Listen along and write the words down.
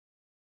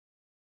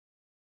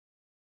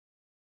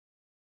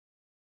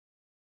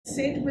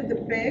Sit with the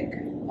back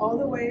all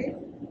the way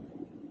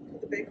to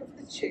the back of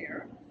the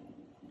chair.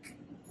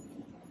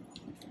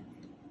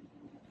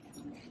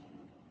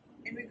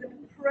 And we're going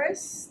to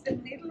press the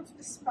middle of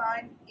the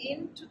spine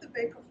into the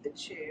back of the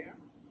chair.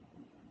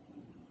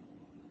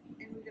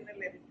 And we're going to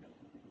let it go.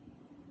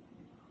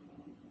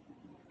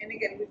 And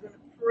again, we're going to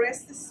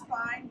press the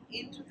spine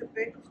into the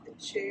back of the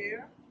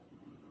chair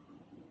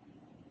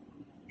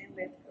and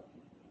let go.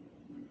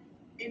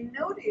 And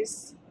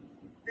notice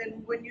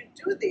then when you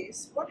do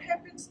this, what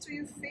happens to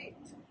your feet?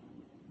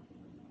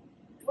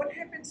 What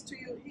happens to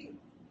your hip?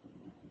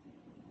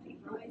 They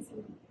rise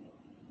and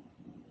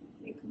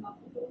they come up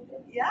a little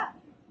bit. Yeah,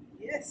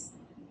 yes.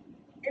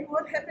 And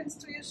what happens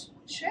to your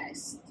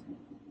chest?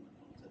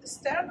 To the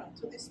sternum,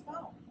 to the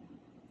spine?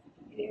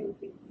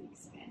 Everything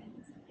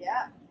expands.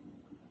 Yeah.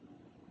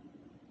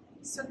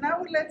 So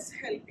now let's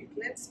help it.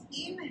 Let's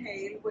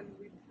inhale when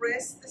we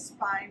press the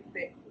spine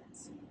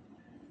backwards.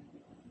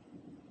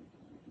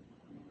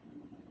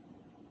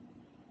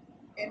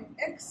 And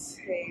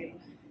exhale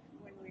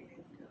when we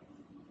let go.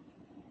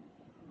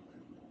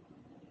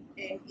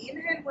 And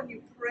inhale when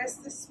you press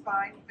the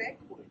spine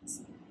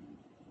backwards.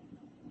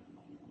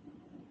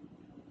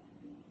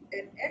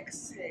 And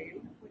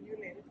exhale when you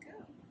let it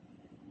go.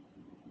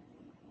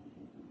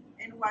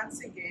 And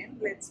once again,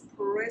 let's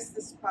press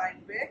the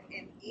spine back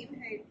and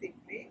inhale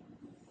deeply.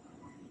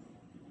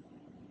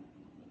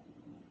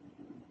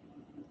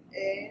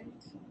 And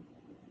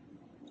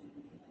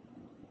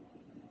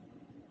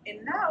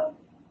now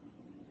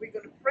we're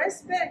going to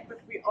press back, but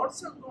we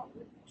also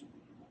going to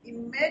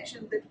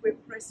imagine that we're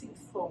pressing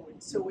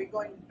forward. So we're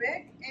going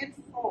back and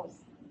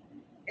forth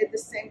at the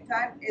same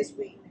time as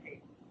we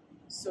inhale.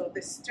 So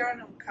the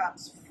sternum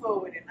comes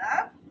forward and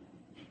up,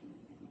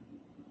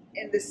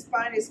 and the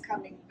spine is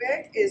coming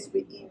back as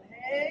we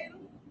inhale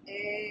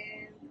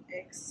and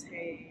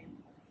exhale.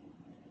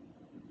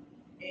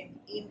 And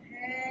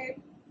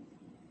inhale,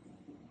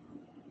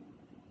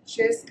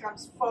 chest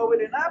comes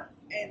forward and up,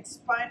 and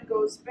spine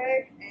goes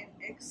back, and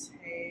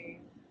exhale.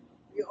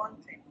 Your own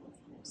tempo, of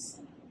course.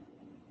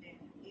 And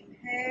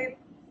inhale.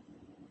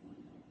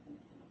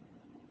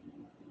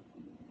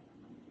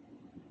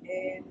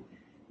 And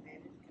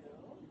let it go.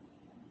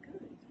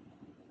 Good.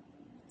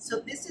 So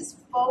this is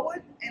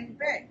forward and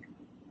back,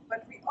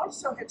 but we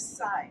also have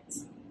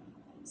sides.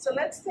 So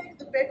let's take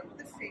the back of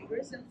the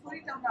fingers and put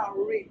it on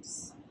our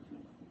ribs.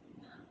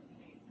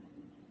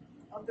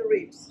 On the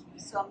ribs.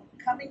 So I'm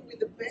coming with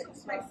the back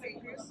of my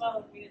fingers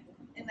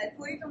and I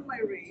put it on my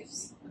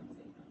ribs.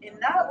 And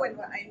now when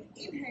I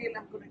inhale,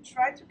 I'm going to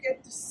try to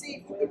get to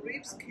see if the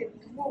ribs can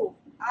move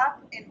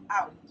up and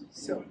out.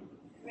 So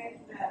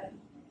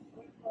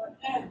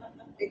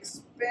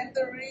expand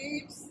the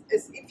ribs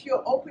as if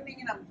you're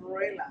opening an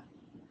umbrella.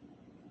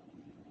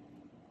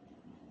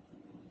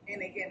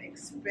 And again,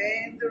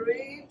 expand the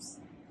ribs.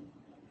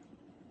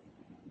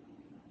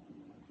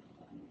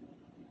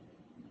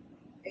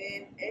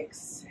 And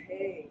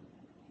exhale.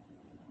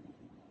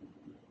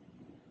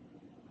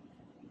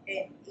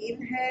 And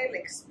inhale,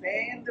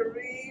 expand the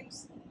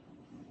ribs.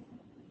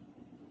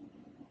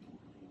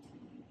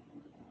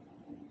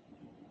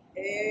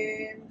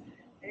 And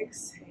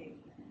exhale.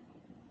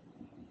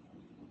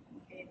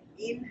 And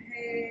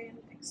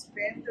inhale,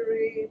 expand the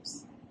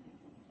ribs.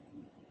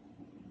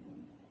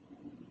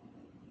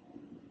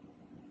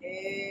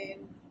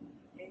 And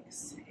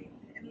exhale.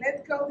 And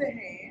let go the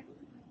hand.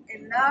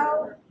 And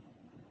now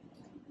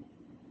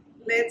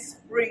let's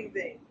bring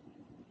the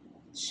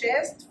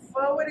chest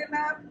forward and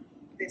up,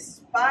 the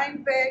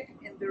spine back,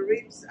 and the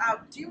ribs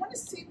out. Do you want to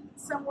sit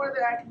somewhere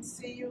that I can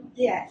see you?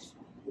 Yes.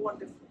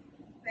 Wonderful.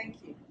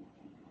 Thank you.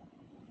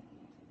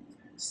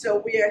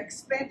 So we are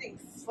expanding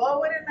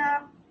forward and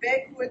up,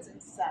 backwards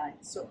and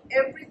sides. So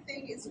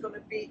everything is going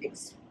to be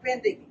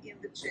expanding in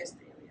the chest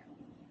area.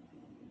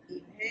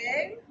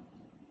 Inhale.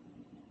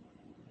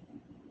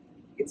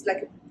 It's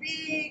like a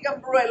big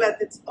umbrella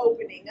that's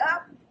opening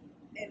up.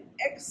 And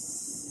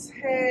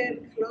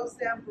exhale, close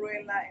the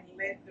umbrella and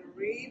let the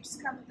ribs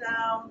come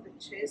down, the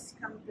chest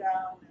come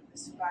down, and the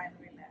spine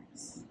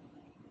relax.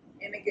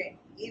 And again,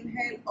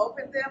 inhale,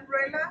 open the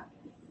umbrella.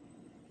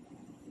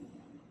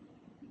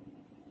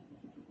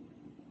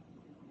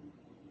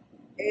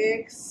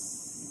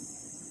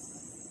 Exhale.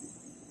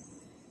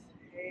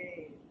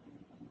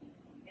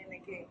 And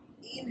again,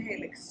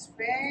 inhale,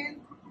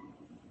 expand.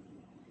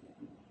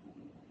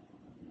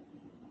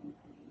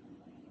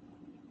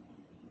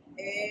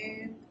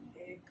 And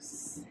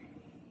exhale.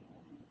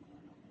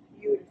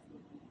 Beautiful.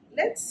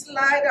 Let's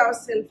slide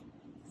ourselves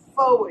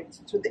forward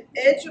to the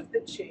edge of the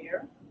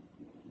chair.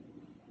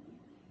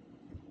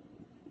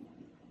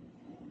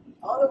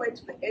 All the way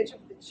to the edge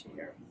of the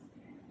chair.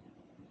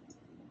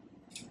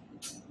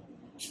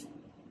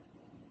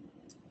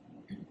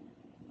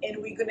 And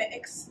we're going to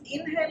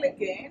inhale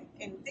again.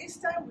 And this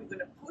time we're going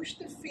to push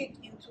the feet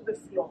into the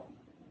floor.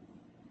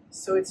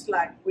 So it's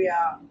like we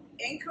are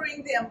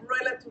anchoring the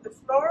umbrella to the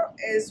floor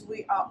as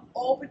we are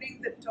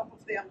opening the top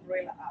of the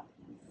umbrella up.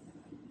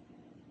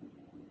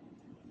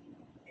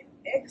 And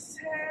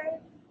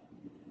exhale,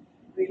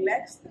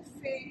 relax the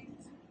feet,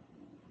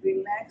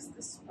 relax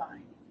the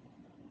spine.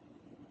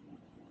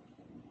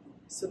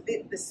 So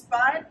the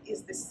spine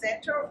is the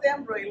center of the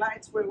umbrella.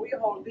 It's where we're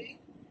holding.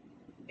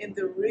 And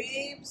the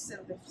ribs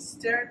and the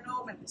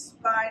sternum and the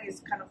spine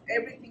is kind of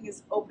everything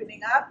is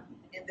opening up.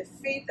 And the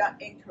feet are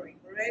anchoring.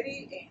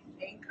 Ready?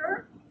 And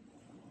anchor.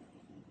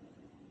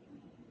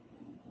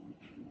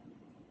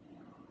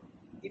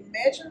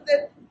 Imagine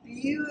that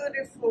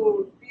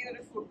beautiful,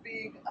 beautiful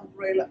big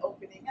umbrella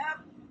opening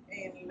up.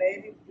 And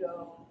let it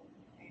go.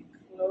 And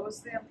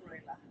close the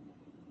umbrella.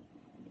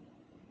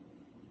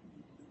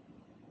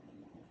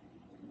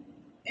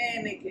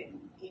 And again,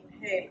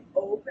 inhale,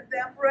 open the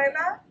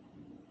umbrella.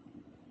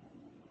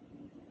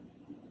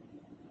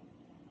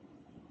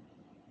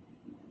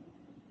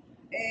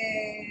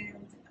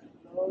 And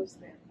close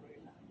the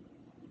umbrella.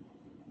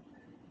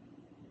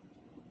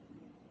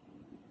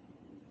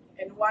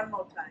 And one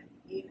more time.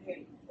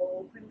 Inhale,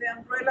 open the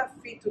umbrella,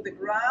 feet to the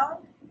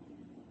ground.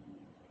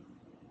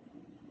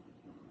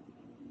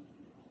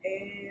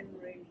 And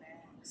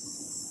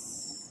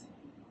relax.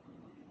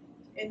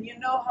 And you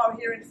know how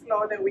here in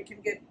Florida we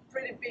can get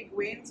pretty big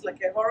winds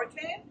like a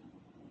hurricane.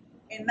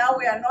 And now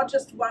we are not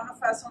just one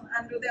of us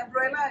under the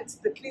umbrella, it's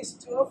at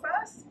least two of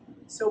us.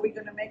 So we're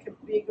going to make a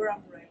bigger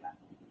umbrella.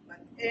 But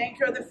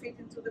anchor the feet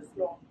into the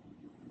floor.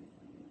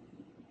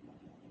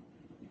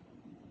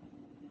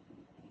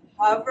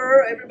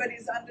 Hover,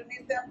 everybody's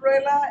underneath the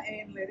umbrella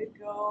and let it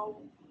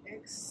go.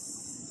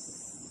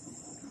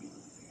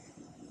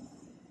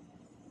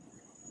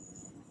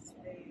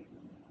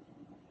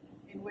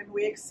 And when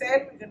we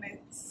exhale,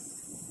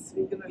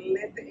 we're gonna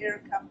let the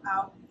air come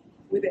out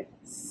with a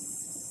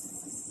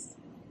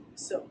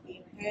so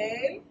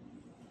inhale.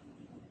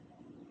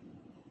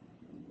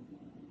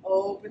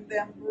 Open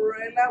the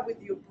umbrella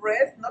with your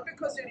breath, not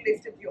because you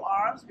lifted your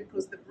arms,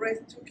 because the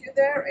breath took you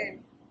there,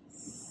 and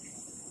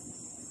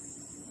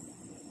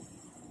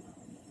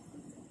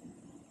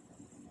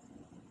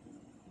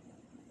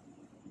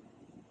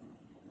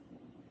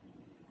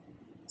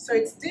so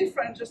it's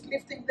different just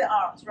lifting the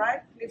arms,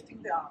 right?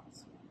 Lifting the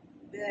arms.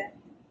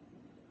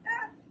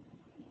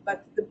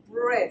 But the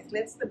breath,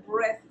 let's the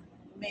breath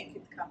make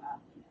it come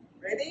up.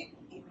 Ready?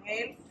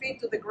 Inhale, feet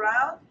to the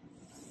ground.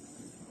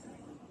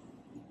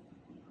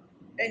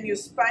 And your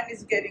spine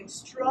is getting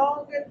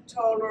stronger,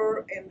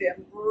 taller, and the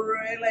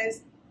umbrella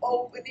is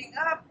opening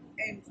up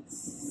and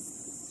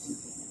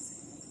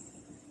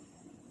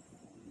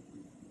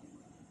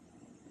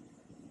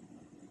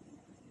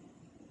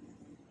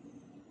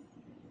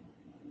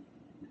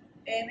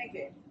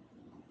again.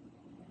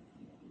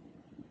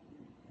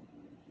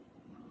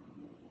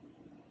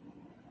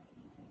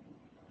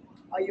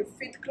 Are your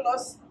feet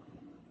close,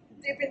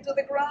 deep into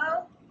the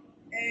ground?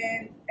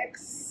 And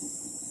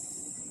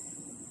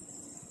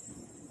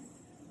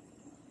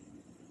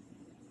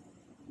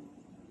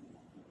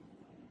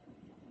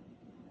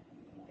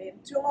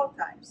and two more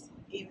times.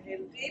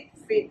 Inhale deep,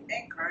 feet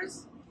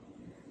anchors.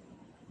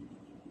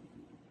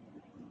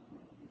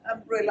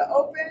 Umbrella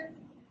open.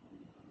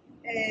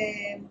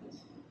 And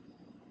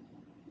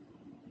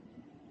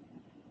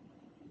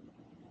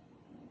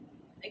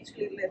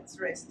actually, let's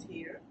rest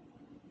here.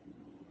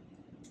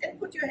 And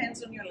put your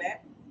hands on your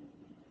lap.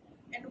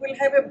 And we'll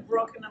have a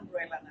broken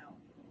umbrella now.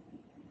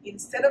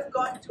 Instead of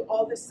going to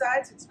all the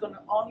sides, it's going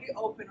to only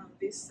open on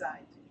this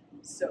side.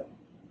 So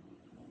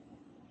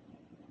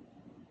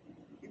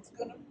it's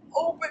going to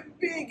open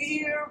big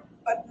here,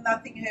 but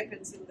nothing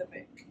happens in the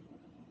back.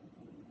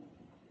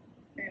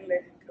 And let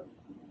it go.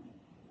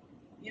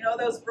 You know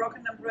those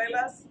broken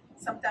umbrellas?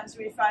 Sometimes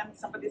we find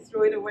somebody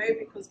threw it away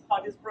because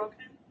part is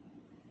broken.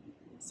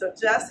 So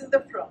just in the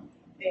front.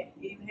 And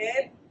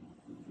inhale.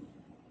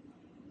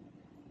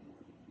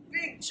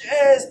 Big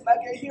chest,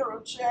 like a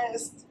hero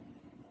chest.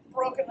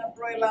 Broken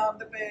umbrella on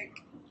the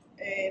back.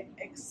 And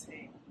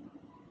exhale.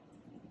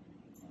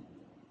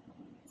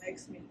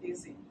 Makes me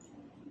dizzy.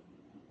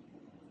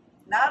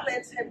 Now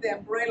let's have the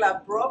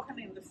umbrella broken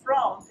in the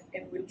front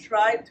and we'll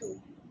try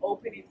to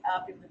open it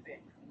up in the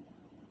back.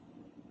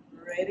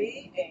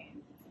 Ready?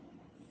 And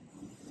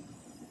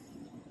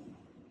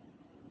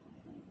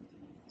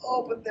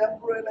open the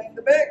umbrella in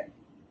the back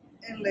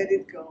and let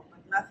it go.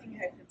 But nothing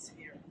happens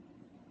here.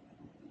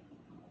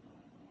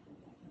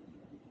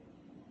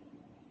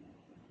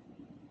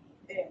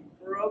 And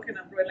broken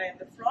umbrella in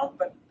the front,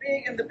 but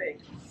big in the back.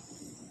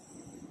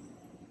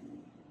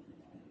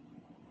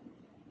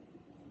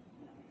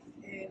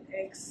 And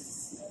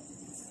exhale.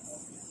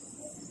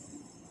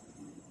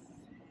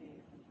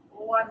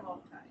 One more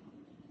time.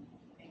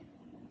 And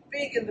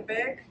big in the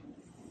back.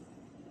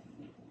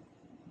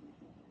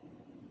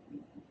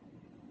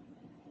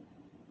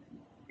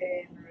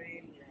 And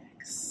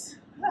relax.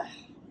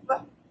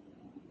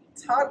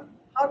 It's hard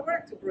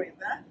work to breathe,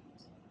 huh?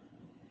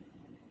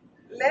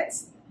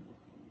 Let's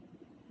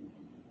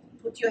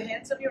put your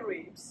hands on your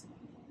ribs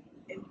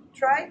and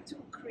try to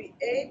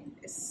create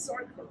a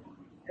circle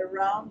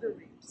around the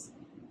ribs.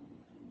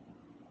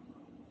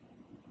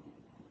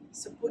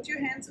 So put your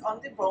hands on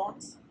the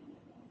bones,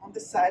 on the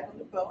side on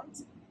the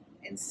bones,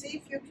 and see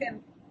if you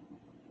can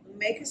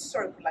make a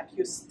circle like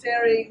you're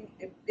stirring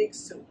a big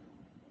soup,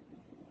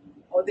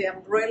 or the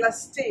umbrella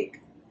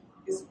stick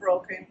is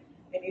broken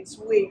and it's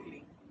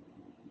wiggling.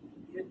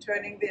 You're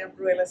turning the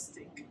umbrella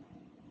stick.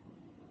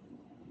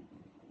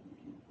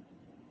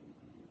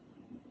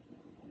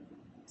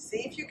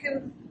 See if you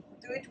can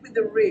do it with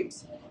the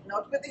ribs,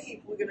 not with the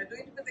hip. We're going to do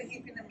it with the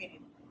hip in a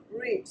minute.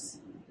 Ribs,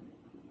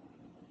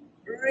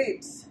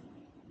 ribs,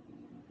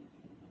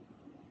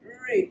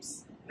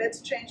 ribs.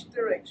 Let's change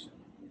direction.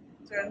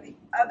 Turn the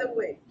other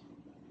way.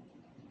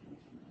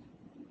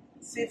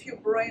 See if your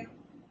brain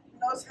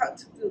knows how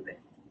to do that.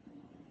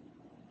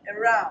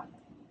 Around.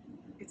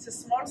 It's a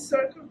small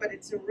circle, but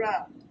it's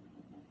around.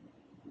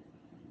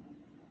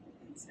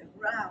 It's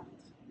around.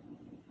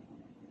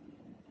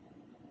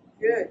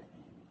 Good.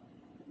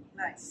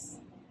 Nice.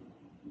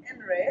 And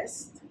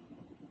rest.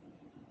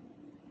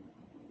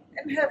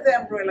 And have the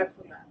umbrella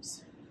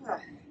collapse.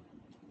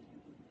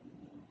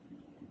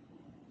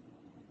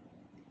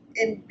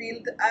 And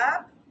build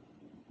up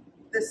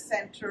the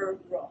center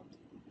rod.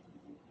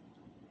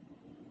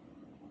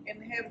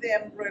 And have the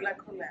umbrella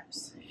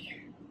collapse.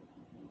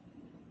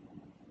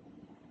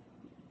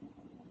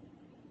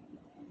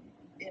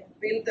 And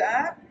build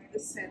up the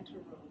center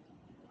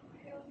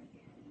rod.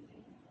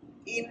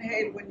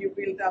 Inhale when you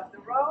build up the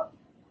rod.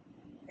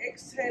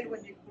 Exhale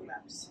when you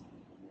collapse.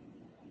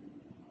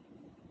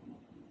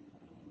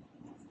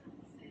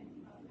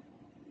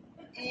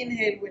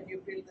 Inhale when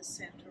you build the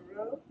center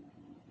rod.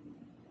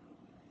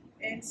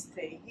 And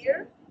stay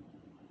here.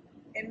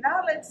 And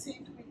now let's see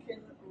if we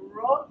can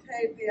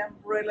rotate the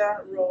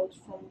umbrella rod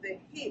from the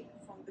hip,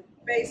 from the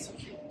base of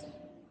it.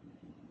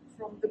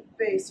 From the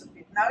base of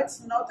it. Now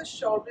it's not the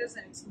shoulders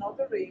and it's not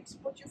the ribs.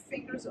 Put your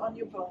fingers on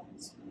your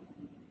bones.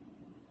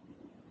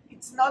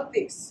 It's not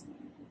this.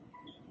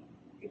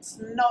 It's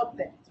not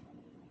that.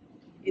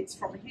 It's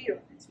from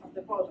here. It's from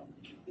the bottom.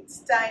 It's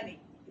tiny.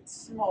 It's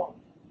small.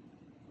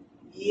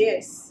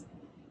 Yes.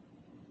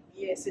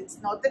 Yes, it's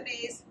not the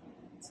knees.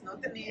 It's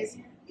not the knees.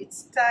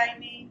 It's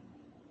tiny.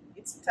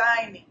 It's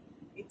tiny.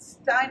 It's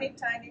tiny,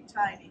 tiny,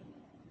 tiny.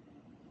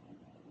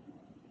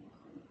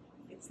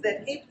 It's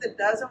that hip that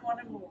doesn't want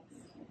to move.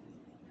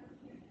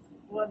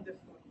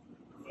 Wonderful.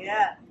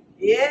 Yeah.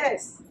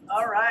 Yes.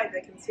 All right.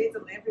 I can see it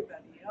on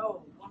everybody.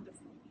 Oh,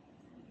 wonderful.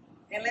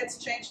 And let's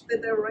change the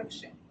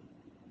direction.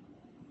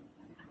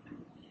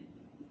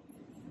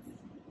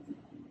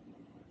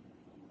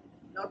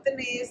 Not the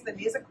knees. The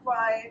knees are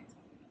quiet.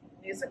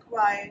 Knees are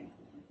quiet.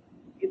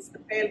 It's the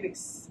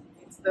pelvis.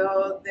 It's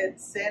that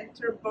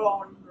center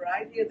bone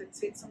right here that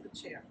sits on the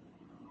chair.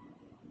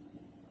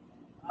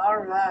 All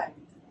right.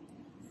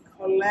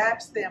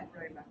 Collapse the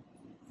umbrella.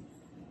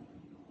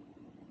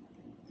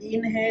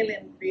 Inhale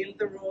and build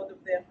the rod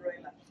of the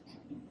umbrella.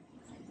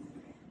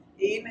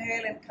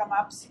 Inhale and come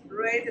up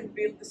straight and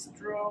build the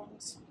strong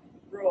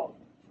rod.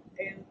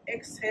 And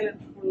exhale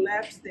and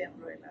collapse the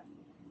umbrella.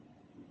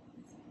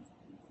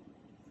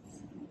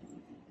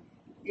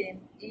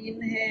 And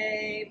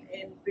inhale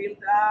and build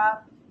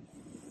up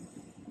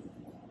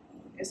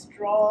a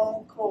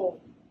strong core.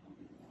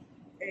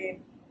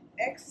 And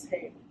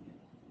exhale,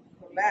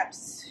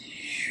 collapse.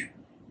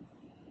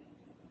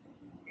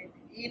 And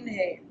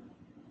inhale,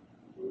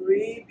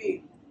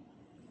 rebuild.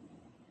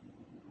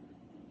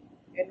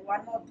 And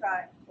one more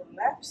time,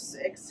 collapse,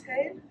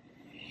 exhale.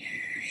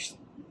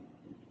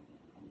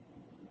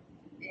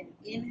 And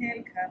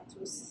inhale, come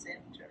to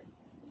center.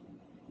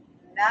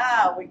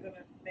 Now we're going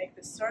to make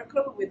the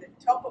circle with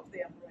the top of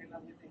the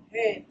umbrella, with the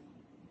head.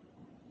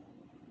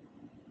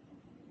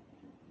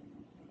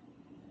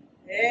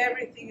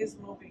 Everything is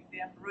moving.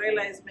 The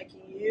umbrella is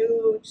making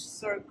huge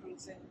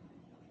circles and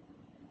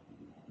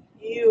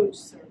huge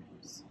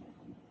circles.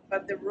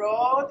 But the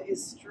rod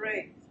is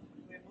straight.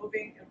 We're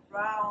moving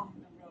around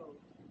the road.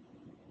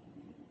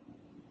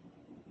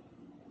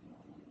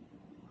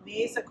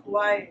 Knees are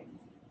quiet.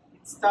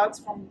 It starts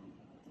from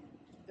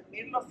the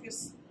middle of your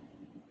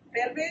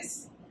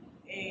pelvis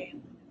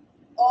and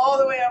all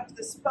the way up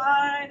the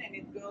spine, and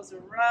it goes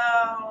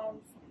around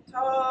from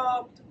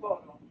top to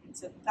bottom.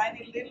 It's a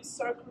tiny little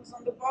circles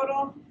on the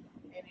bottom,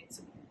 and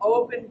it's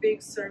open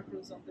big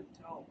circles on the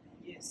top.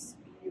 Yes,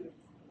 beautiful.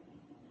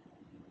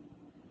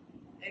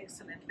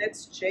 Excellent.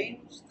 Let's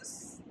change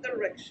this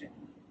direction.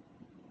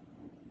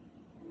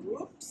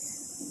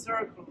 Whoops,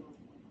 circle.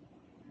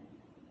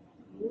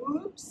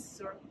 Whoops,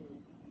 circle.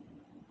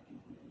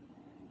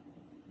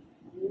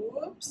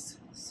 Whoops,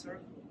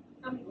 circle.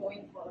 I'm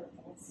going for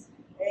this.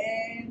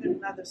 And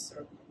another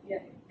circle. Yeah.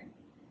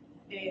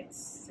 And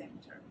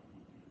center.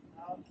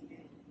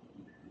 Okay.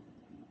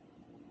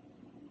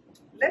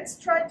 Let's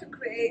try to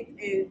create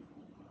a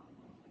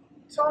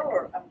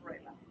taller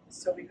umbrella.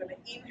 So we're going to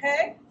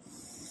inhale.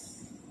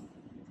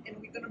 And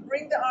we're going to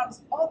bring the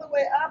arms all the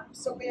way up.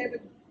 So we have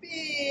a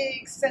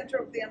big center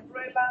of the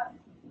umbrella.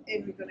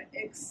 And we're going to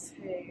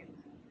exhale.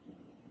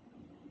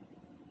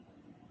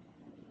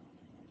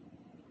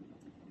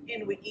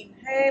 And we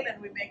inhale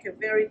and we make a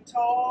very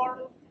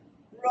tall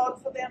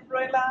rod for the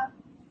umbrella.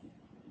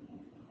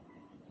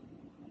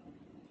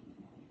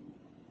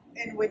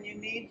 And when you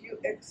need, you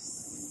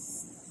exhale.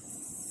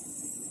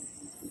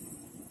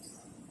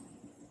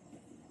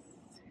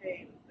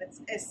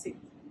 That's it.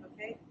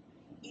 Okay?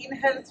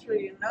 Inhale through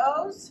your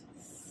nose.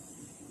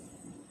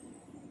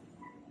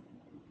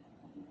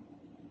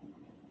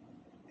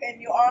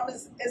 And your arm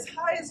is as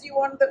high as you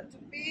want them to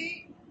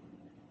be.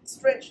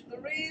 Stretch the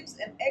ribs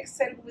and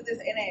exhale with an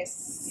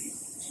S.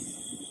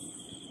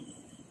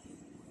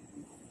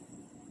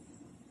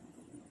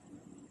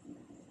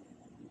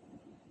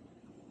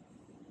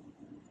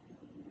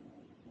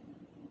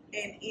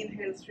 And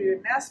inhale through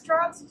your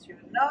nostrils, through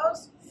your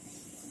nose.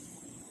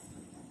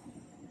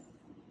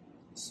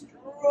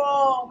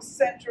 Strong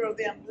center of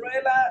the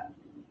umbrella.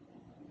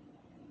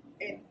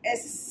 And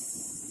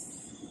S.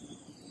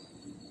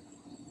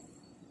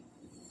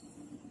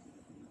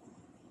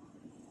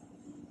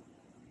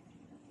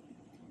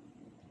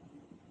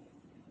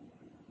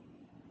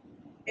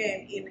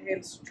 And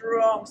inhale,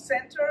 strong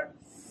center.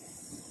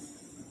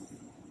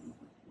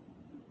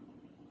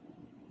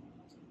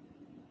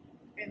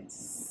 And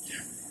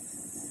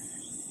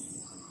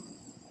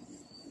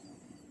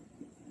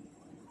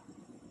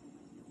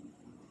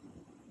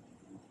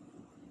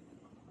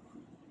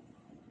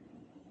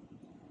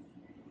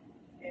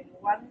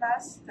one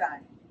last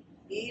time.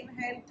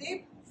 Inhale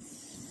deep.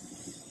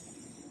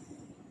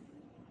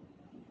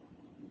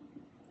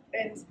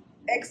 And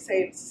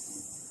exhale.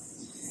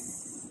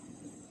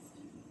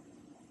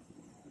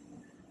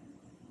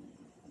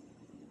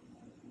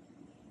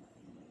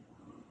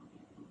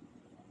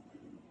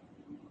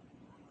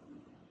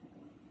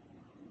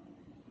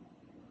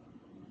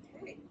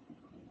 Okay.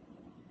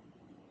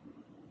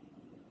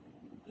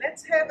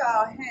 Let's have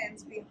our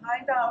hands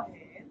behind our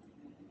head.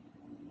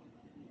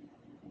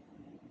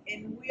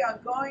 And we are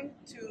going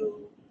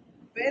to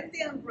bend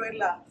the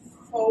umbrella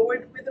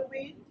forward with the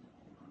wind.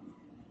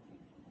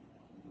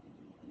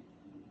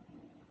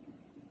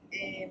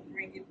 And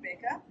bring it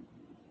back up.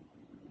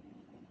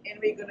 And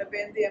we're going to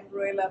bend the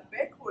umbrella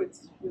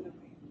backwards with the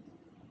wind.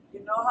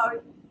 You know how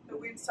the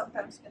wind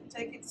sometimes can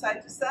take it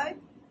side to side?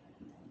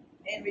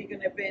 And we're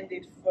going to bend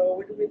it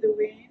forward with the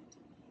wind.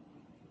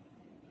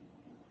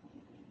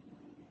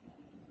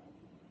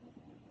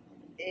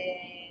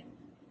 And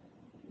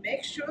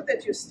make sure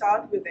that you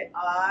start with the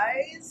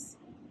eyes.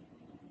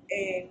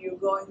 And you're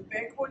going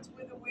backwards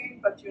with the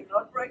wind, but you're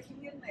not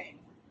breaking your neck.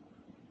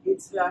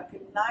 It's like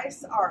a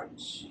nice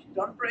arch.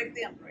 Don't break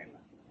the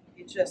umbrella.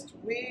 It's just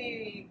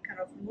we kind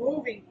of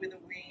moving with the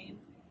wind.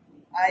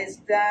 Eyes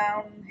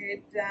down,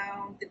 head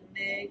down, the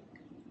neck,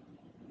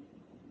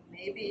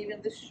 maybe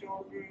even the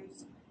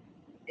shoulders,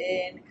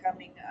 and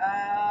coming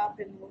up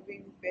and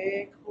moving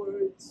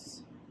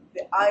backwards.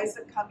 The eyes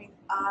are coming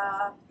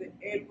up, the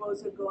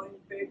elbows are going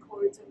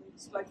backwards, and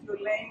it's like you're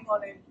laying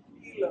on a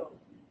pillow.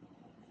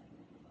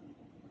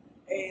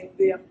 And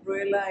the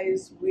umbrella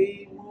is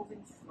way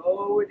moving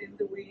forward in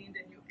the wind,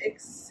 and you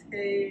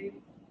exhale.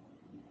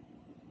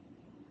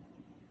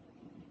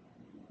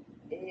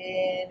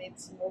 And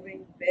it's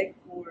moving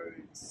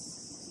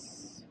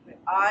backwards. The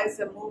eyes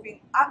are moving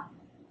up.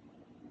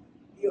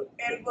 Your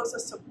elbows are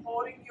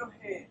supporting your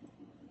head.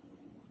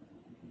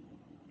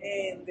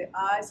 And the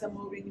eyes are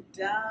moving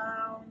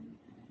down.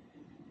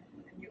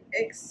 And you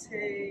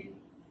exhale.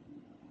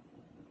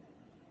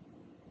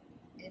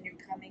 And you're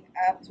coming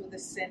up to the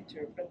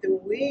center. But the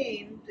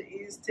wind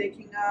is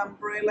taking our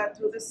umbrella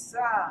to the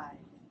side.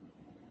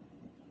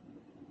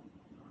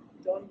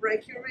 Don't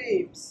break your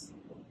ribs.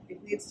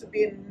 It needs to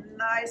be a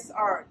nice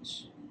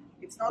arch.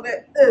 It's not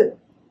a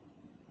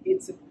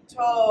it's a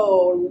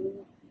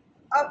tall,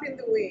 up in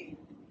the wind,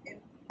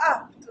 and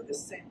up to the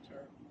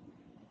center.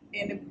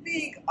 And a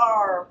big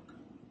arc.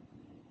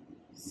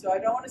 So I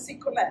don't want to see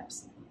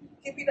collapse.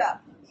 Keep it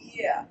up.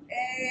 Yeah.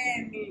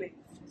 And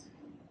lift.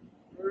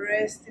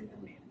 Rest in the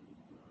middle.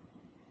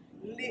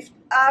 Lift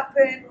up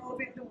and move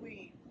in the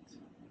wind.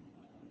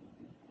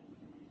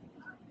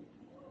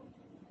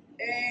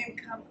 And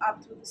come up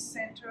to the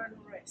center and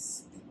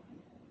rest.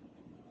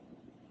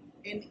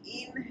 And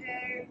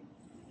inhale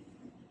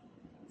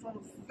from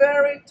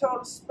very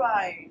tall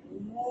spine,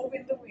 move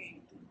in the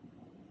wind.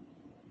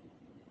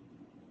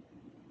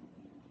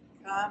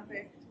 Come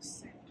back to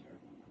center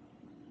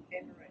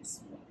and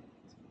rest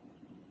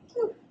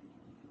for it.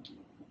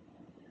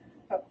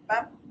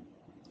 Pa-pam,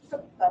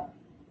 pa-pam,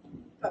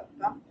 pa-pam,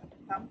 pa-pam,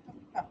 pa-pam,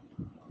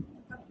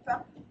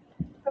 pa-pam,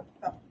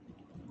 pa-pam,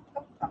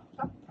 pa-pam,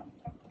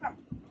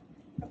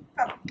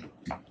 pa-pam,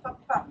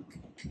 pa-pam,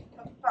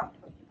 pa-pam,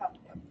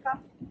 pa-pam.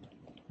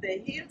 The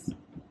heels,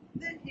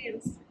 the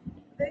heels,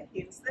 the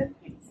heels, the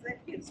heels, the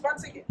heels.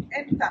 Once again,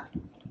 and tap,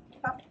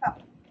 tap,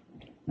 tap,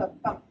 tap,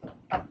 tap, tap,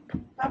 tap,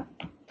 tap,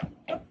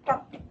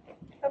 tap,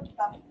 tap,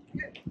 tap.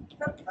 Good.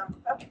 Tap, tap,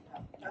 tap,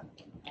 tap, tap.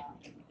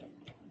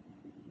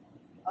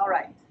 All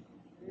right.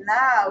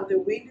 Now the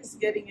wind is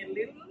getting a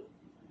little.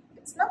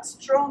 It's not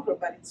stronger,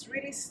 but it's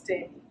really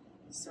steady.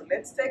 So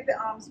let's take the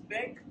arms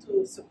back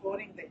to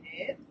supporting the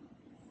head.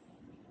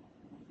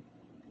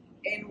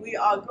 And we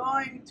are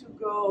going to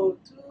go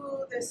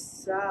to the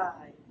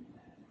side.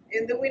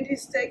 And the wind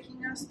is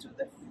taking us to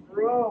the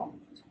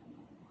front.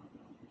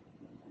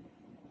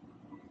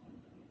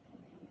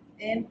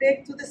 And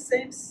back to the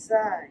same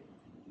side.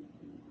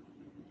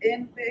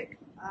 And back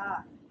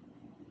Ah.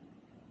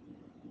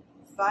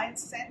 Find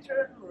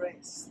center and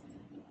rest.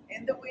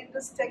 And the wind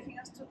is taking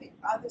us to the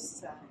other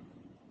side.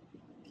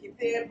 Keep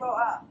the elbow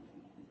up.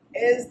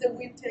 As the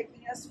wind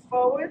taking us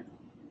forward,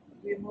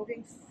 we're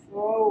moving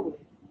forward.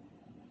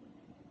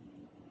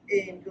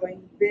 And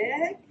going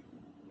back.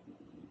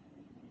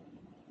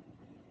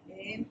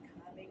 And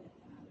coming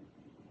up.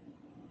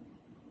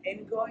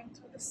 And going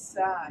to the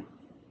side.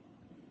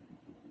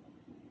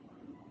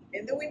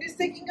 And the wind is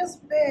taking us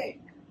back.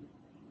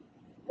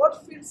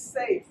 What feels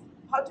safe?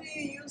 How do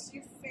you use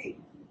your feet?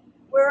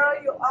 Where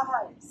are your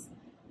eyes?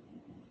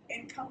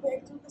 And come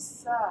back to the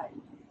side.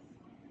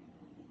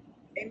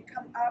 And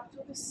come up to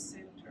the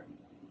center.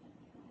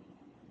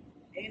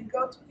 And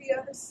go to the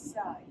other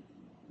side.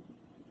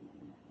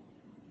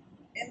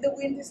 And the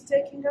wind is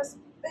taking us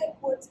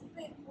backwards,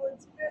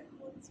 backwards,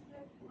 backwards,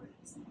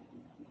 backwards.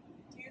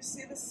 Do you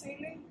see the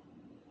ceiling?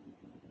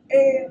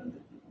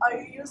 And are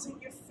you using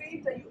your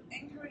feet? Are you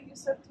anchoring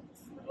yourself to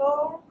the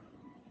floor?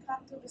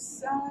 Come to the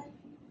side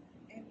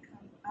and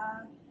come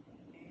up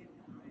and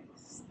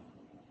rest.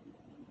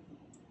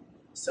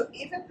 So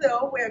even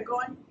though we are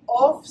going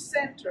off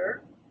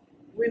center,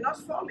 we're not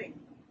falling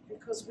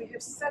because we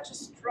have such a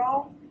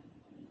strong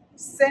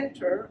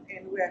center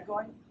and we are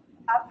going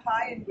up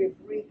high and we're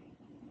breathing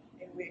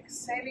and we're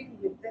exhaling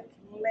with that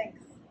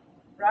length,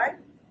 right?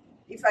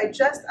 If I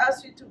just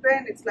ask you to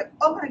bend, it's like,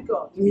 oh my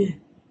God, Yeah.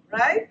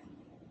 right?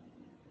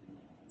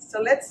 So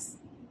let's,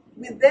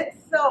 with that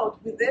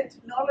thought, with that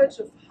knowledge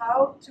of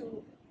how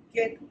to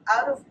get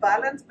out of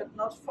balance but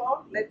not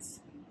fall,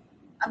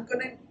 I'm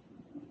gonna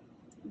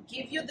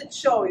give you the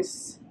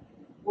choice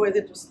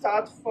whether to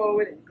start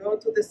forward and go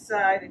to the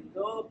side and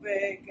go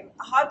back, and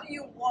how do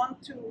you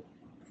want to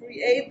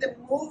create the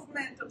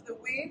movement of the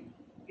wind.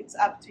 It's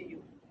up to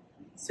you.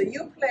 So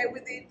you play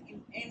with it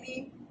in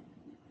any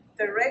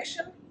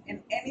direction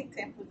and any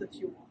tempo that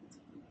you want.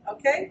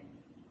 Okay?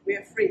 We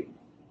are free.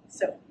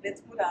 So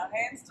let's put our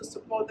hands to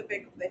support the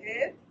back of the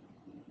head.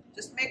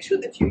 Just make sure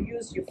that you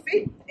use your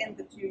feet and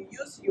that you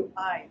use your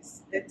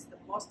eyes. That's the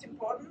most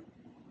important.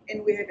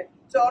 And we have a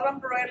tall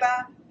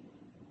umbrella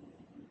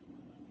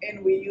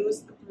and we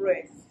use the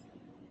breath.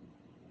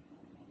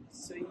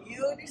 So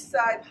you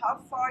decide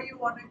how far you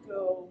want to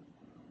go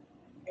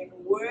and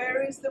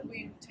where is the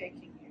wind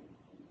taking you.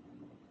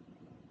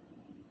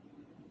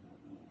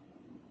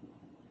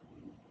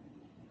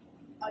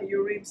 Are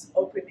your ribs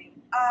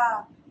opening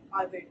up?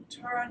 Are they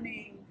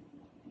turning?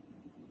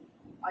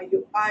 Are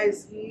your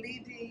eyes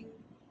leading?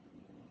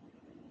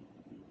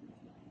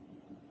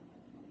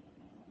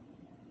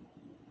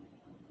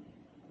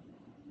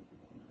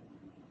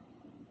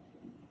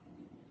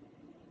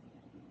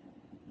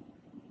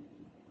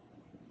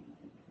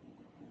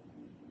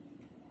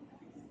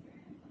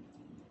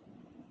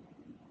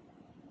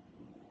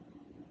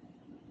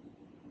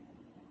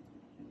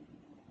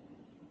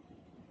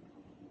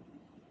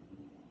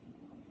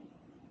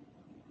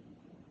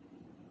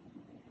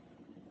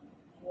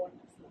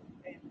 Wonderful.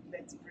 And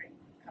let's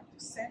come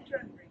to center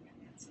and bring your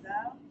hands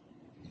down.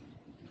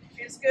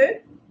 Feels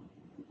good?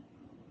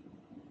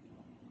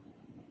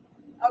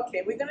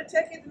 Okay, we're going to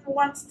take it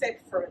one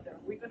step further.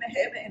 We're going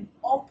to have an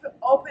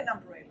open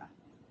umbrella.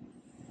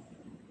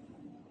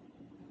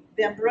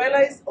 The umbrella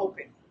is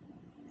open.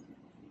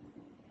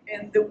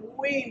 And the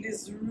wind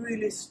is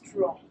really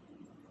strong.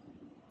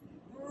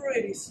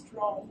 Really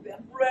strong. The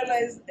umbrella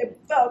is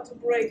about to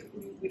break.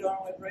 We don't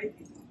want to break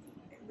it.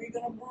 And we're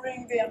going to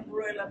bring the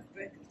umbrella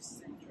back to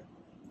center.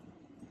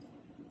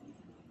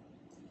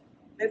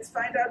 Let's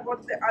find out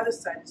what the other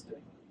side is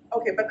doing.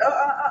 Okay, but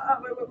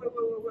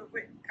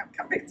wait.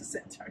 Come back to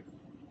center.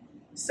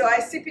 So I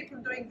see people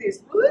doing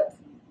this. Whoop.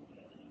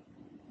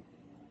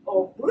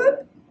 Or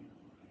whoop.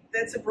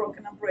 That's a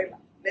broken umbrella.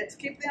 Let's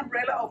keep the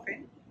umbrella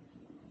open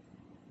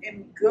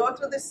and go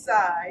to the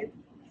side.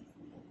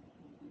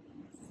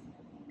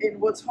 And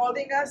what's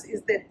holding us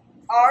is that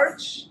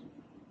arch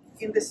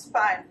in the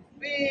spine.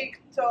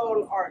 Big,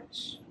 tall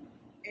arch.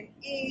 And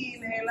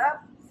inhale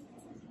up.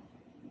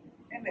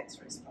 And let's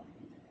rest for a minute.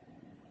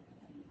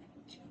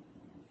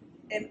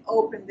 And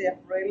open the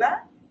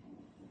umbrella.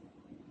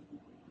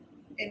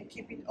 And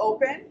keep it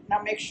open.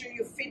 Now make sure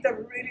your feet are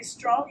really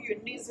strong. Your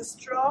knees are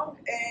strong.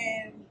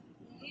 And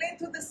lean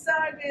to the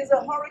side. There's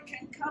a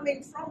hurricane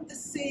coming from the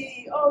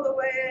sea all the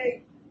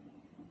way.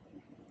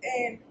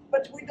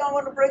 But we don't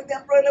want to break the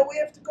umbrella. We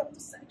have to come to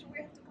center. We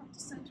have to come to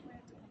center. We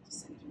have to come to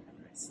center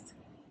and rest.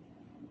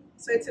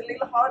 So it's a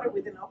little harder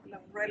with an open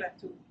umbrella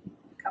to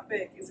come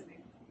back, isn't it?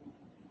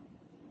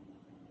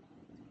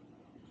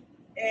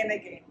 And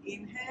again,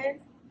 inhale.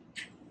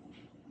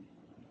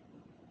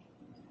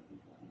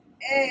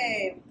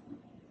 And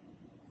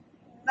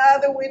now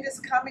the wind is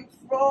coming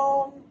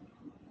from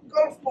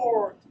golf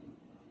board.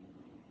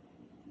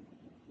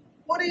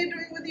 What are you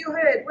doing with your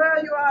head? Where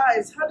are your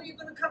eyes? How are you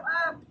going to come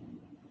up?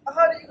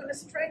 How are you going to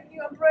straighten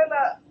your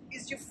umbrella?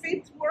 Is your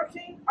feet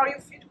working? Are your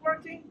feet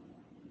working?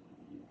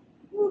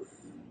 Oof.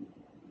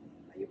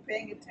 Are you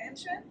paying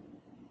attention?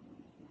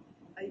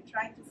 Are you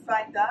trying to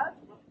find out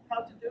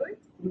how to do it?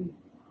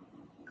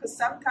 Because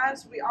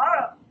sometimes we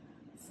are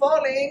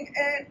falling,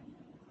 and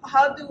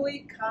how do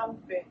we come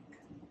back?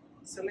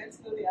 So let's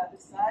do the other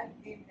side.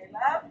 Inhale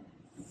up.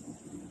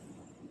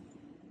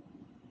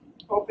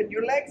 Open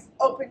your legs,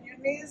 open your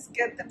knees,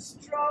 get them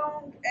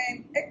strong,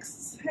 and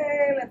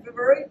exhale. Have a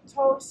very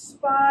tall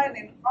spine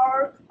and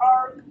arc,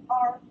 arc,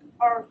 arc,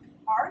 arc,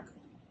 arc.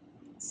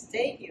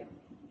 Stay here.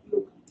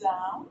 Look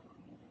down.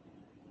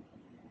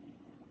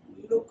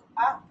 Look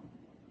up.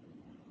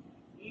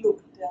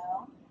 Look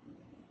down.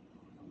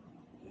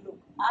 Look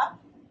up.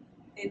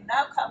 And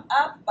now come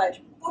up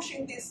by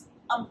pushing this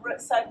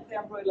side of the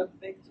umbrella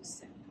back to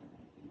center.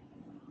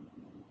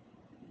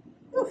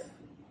 Oof.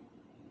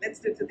 Let's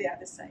do it to the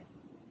other side.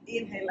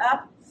 Inhale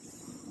up,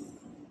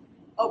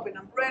 open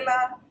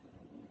umbrella,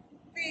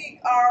 big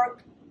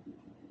arc,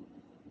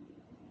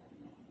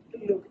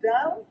 look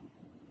down,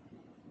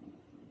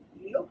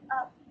 look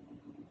up,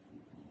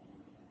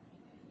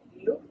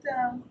 look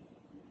down,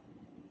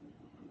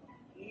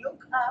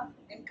 look up,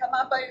 and come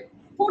up by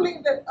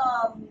pulling the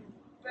arm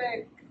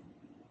back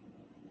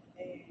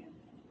and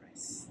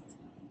rest.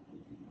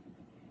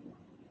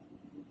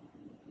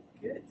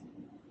 Good,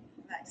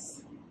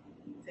 nice.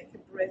 Take a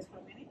breath for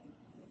a minute.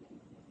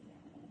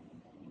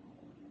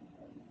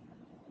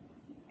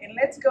 And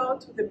let's go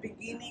to the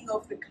beginning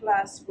of the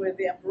class where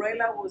the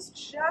umbrella was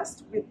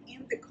just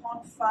within the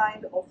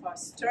confine of our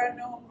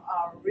sternum,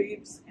 our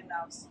ribs, and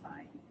our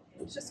spine.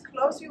 And just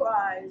close your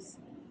eyes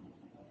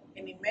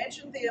and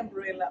imagine the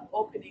umbrella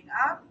opening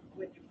up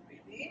when you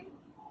breathe in.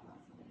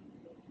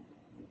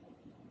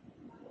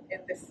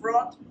 And the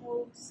front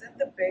moves, and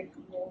the back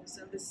moves,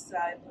 and the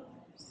side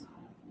moves.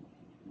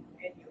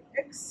 And you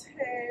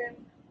exhale,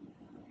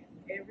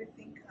 and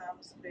everything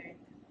comes back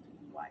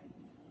to white.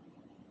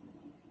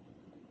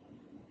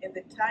 And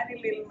the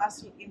tiny little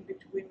muscle in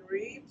between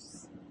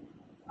ribs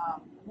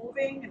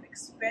moving and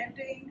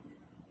expanding.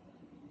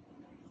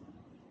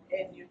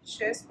 And your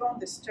chest bone,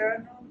 the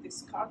sternum,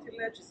 this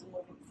cartilage is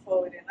moving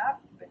forward and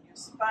up, and your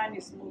spine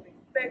is moving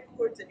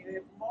backwards, and you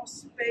have more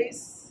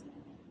space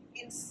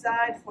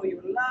inside for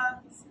your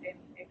lungs. And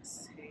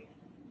exhale.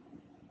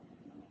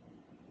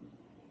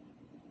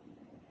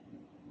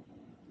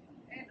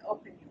 And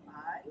open your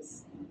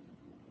eyes.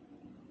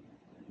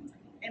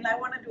 And I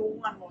want to do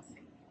one more thing.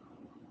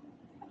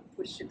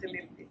 Push it a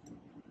little bit.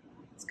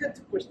 It's good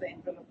to push the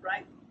envelope,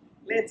 right?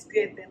 Let's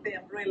get the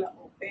umbrella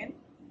open.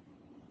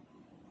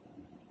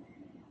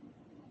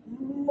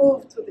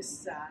 Move to the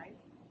side.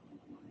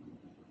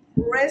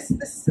 Press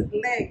the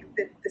leg,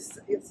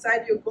 the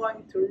side you're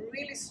going to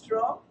really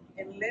strong,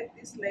 and let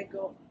this leg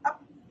go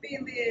up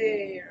in the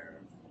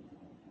air.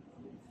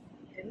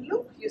 And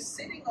look, you're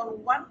sitting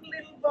on one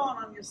little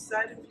bone on your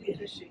side of your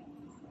machine.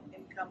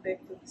 And come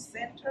back to the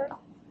center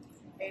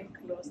and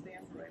close the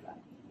umbrella.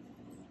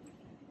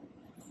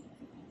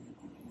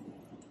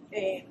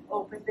 And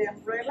open the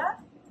umbrella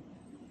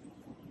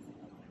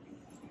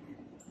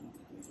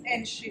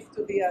and shift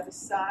to the other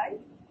side.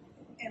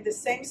 And the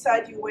same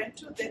side you went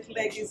to, that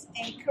leg is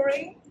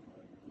anchoring,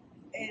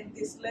 and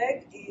this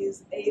leg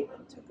is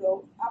able to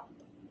go up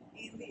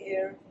in the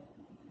air.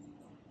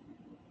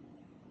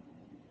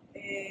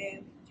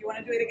 And do you want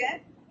to do it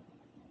again?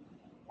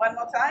 One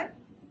more time.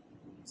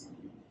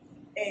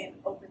 And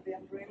open the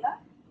umbrella.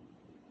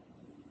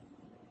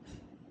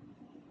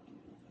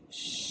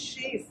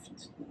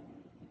 Shift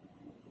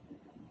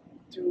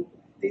to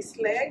this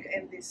leg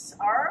and this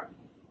arm.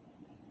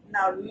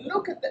 Now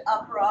look at the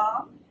upper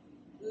arm.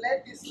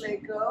 Let this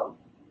leg go.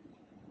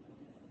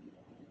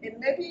 And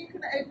maybe you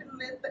can even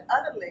let the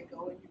other leg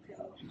go, and you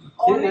can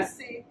only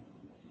see.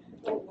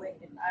 Oh, wait.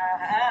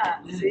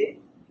 See?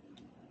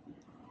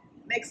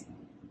 Next.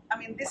 I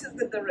mean, this is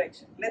the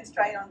direction. Let's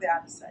try on the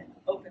other side.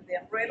 Open the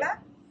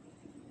umbrella.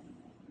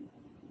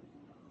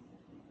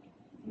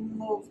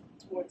 Move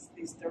towards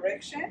this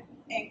direction.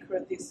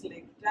 Anchor this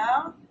leg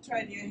down.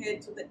 Turn your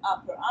head to the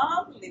upper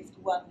arm. Lift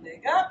one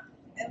leg up.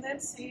 And then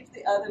see if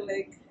the other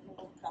leg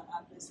will come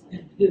up as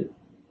well.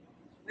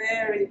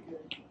 Very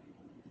good.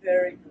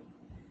 Very good.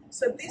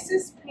 So this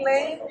is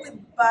playing with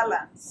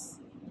balance.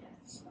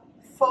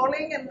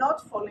 Falling and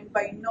not falling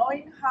by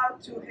knowing how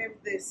to have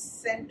the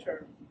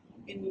center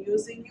in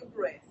using your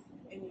breath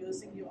and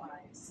using your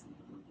eyes.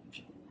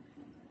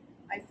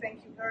 I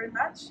thank you very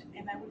much,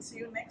 and I will see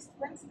you next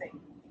Wednesday.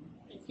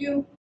 Thank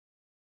you.